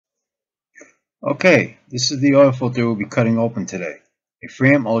Okay, this is the oil filter we'll be cutting open today, a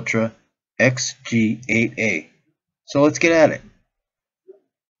Fram Ultra XG8A. So let's get at it.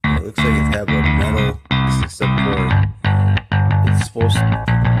 It looks like it have a metal, except for it's supposed to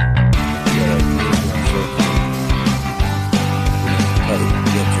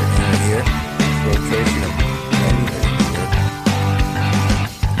get your inner here, filtration of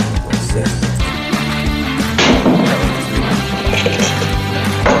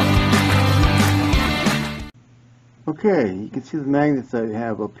Okay, you can see the magnets I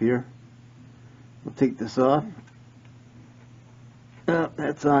have up here. We'll take this off. Oh,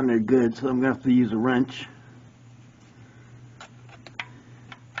 that's on there good, so I'm going to have to use a wrench.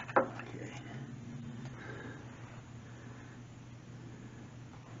 Okay.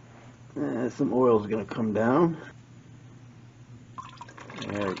 Some oil is going to come down.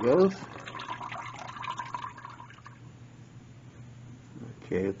 There it goes.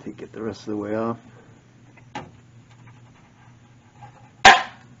 Okay, I'll take it the rest of the way off.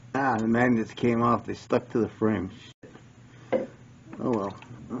 Ah, the magnets came off. They stuck to the frame. Shit. Oh well.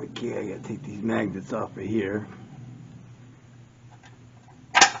 Okay, I gotta take these magnets off of here.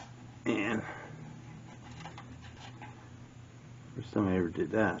 And first time I ever did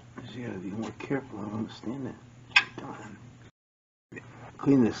that. I just gotta be more careful. I don't understand that.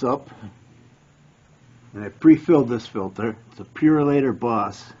 Clean this up. And I pre-filled this filter. It's a Purelator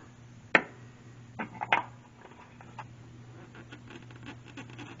Boss.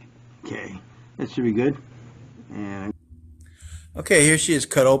 Okay, that should be good. And okay, here she is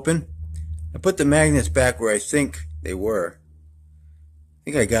cut open. I put the magnets back where I think they were. I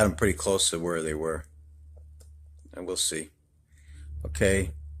think I got them pretty close to where they were. And we'll see.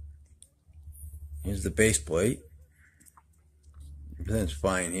 Okay, here's the base plate. Everything's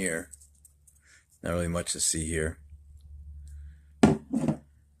fine here. Not really much to see here.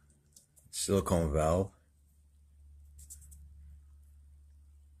 Silicone valve.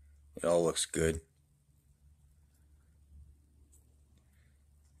 It all looks good.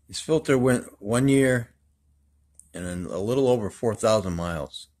 This filter went 1 year and a little over 4,000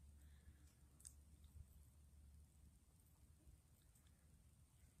 miles.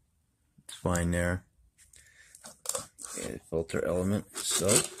 It's fine there. Okay, filter element. So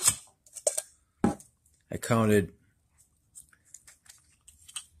I counted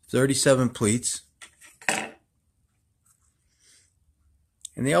 37 pleats.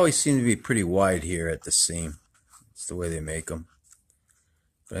 And they always seem to be pretty wide here at the seam. It's the way they make them.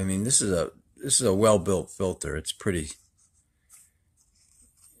 But I mean, this is a well-built filter. It's pretty.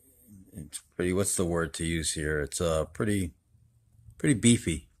 What's the word to use here? It's pretty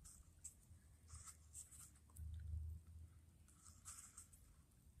beefy.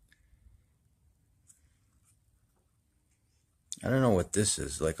 I don't know what this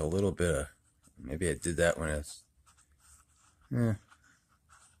is. Like a little bit of. Maybe I did that when it's. Yeah.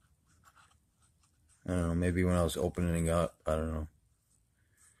 I don't know, maybe when I was opening up, I don't know.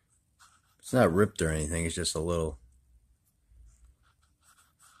 It's not ripped or anything, it's just a little.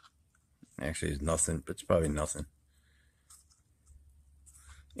 Actually, it's nothing, but it's probably nothing.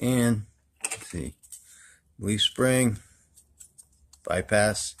 And, let's see, leaf spring,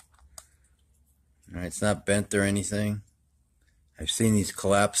 bypass. Alright, it's not bent or anything. I've seen these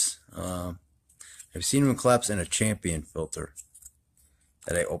collapse. I've seen them collapse in a Champion filter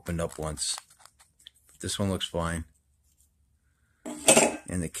that I opened up once. This one looks fine.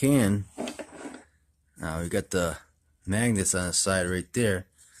 And the can, now we got the magnets on the side right there.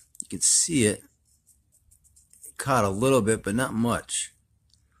 You can see it. It caught a little bit, but not much.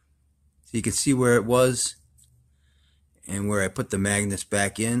 So you can see where it was and where I put the magnets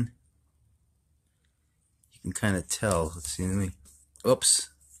back in. You can kind of tell. Let's see, oops.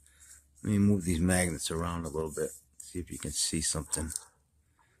 Let me move these magnets around a little bit. See if you can see something.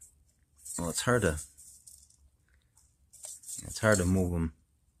 Well, it's hard to move them.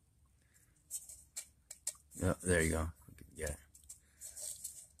 Yep, there you go. Yeah.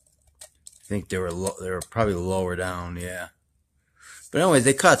 I think they were probably lower down, yeah. But anyways,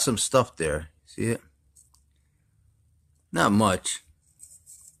 they caught some stuff there. See it? Not much.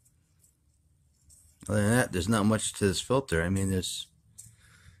 Other than that, there's not much to this filter. I mean, it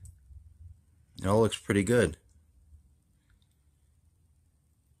all looks pretty good.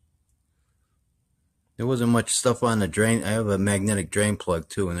 There wasn't much stuff on the drain. I have a magnetic drain plug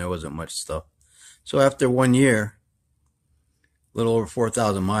too, and there wasn't much stuff. So after 1 year, a little over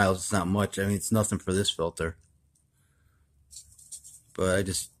 4,000 miles, it's not much. I mean, it's nothing for this filter. But I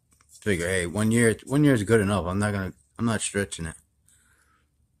just figure, hey, 1 year is good enough. I'm not stretching it.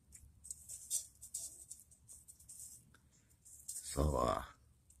 So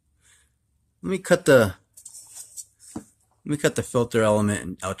Let me cut the filter element,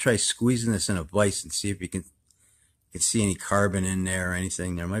 and I'll try squeezing this in a vise and see if you can see any carbon in there or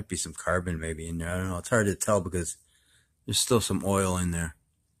anything. There might be some carbon maybe in there. I don't know. It's hard to tell because there's still some oil in there.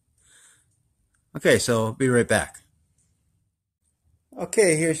 Okay, so I'll be right back.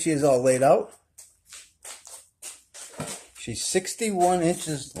 Okay, here she is all laid out. She's 61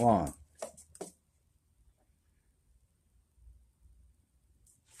 inches long.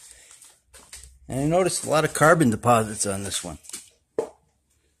 And I noticed a lot of carbon deposits on this one.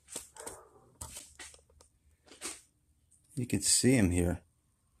 You can see them here.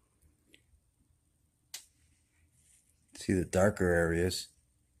 See the darker areas,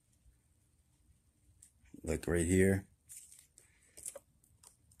 like right here.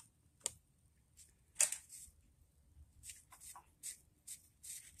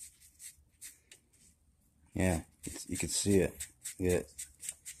 Yeah, you can see it. Yeah,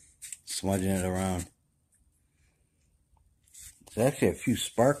 smudging it around. There's actually a few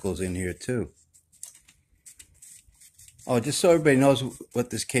sparkles in here too. Oh, just so everybody knows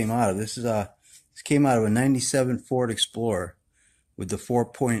what this came out of. This came out of a '97 Ford Explorer with the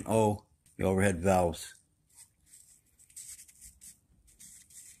 4.0 the overhead valves.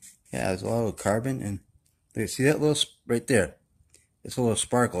 Yeah, there's a lot of carbon, and there, see that little right there? It's a little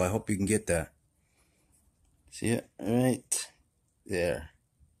sparkle. I hope you can get that. See it right there?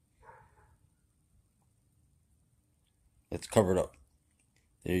 It's covered up.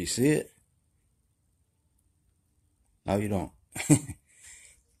 There, you see it? Now you don't. I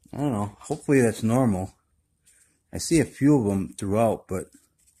don't know. Hopefully that's normal. I see a few of them throughout, but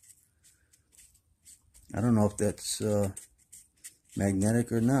I don't know if that's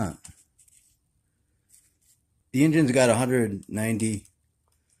magnetic or not. The engine's got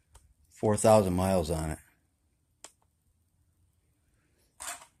 194,000 miles on it.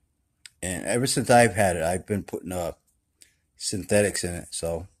 And ever since I've had it, I've been putting synthetics in it.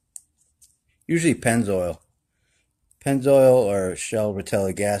 So usually Pennzoil or Shell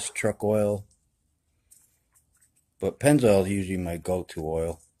Rotella gas truck oil. But Pennzoil is usually my go-to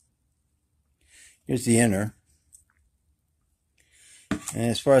oil. Here's the inner.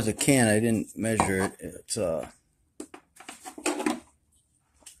 And as far as the can, I didn't measure it. It's I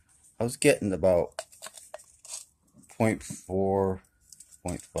was getting about 0.4,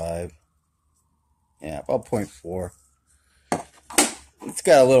 0.5. Yeah, about 0.4. It's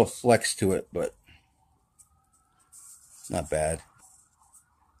got a little flex to it, but it's not bad.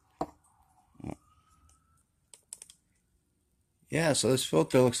 Yeah, so this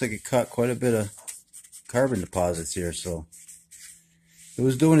filter looks like it caught quite a bit of carbon deposits here, so it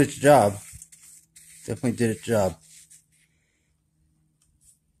was doing its job. Definitely did its job.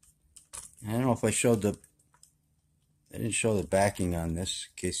 I don't know if I showed I didn't show the backing on this,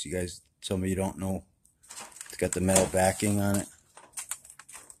 in case you guys, some of you don't know. It's got the metal backing on it.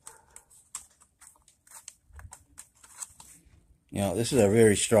 You know, this is a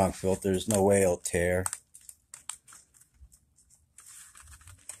very strong filter. There's no way it'll tear.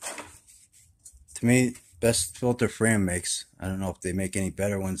 To me, best filter Fram makes. I don't know if they make any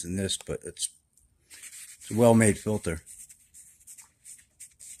better ones than this, but it's a well-made filter.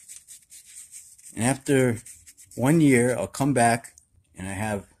 And after 1 year, I'll come back, and I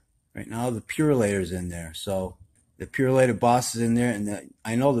have, right now, the Purelator's in there. So the Purelator Boss is in there, and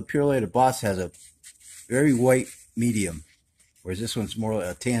I know the Purelator Boss has a very white medium, whereas this one's more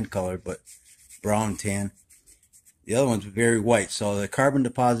a tan color, but brown tan. The other one's very white, so the carbon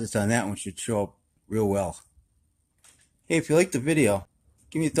deposits on that one should show up real well. Hey, if you liked the video,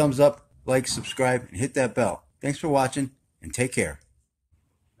 give me a thumbs up, like, subscribe, and hit that bell. Thanks for watching, and take care.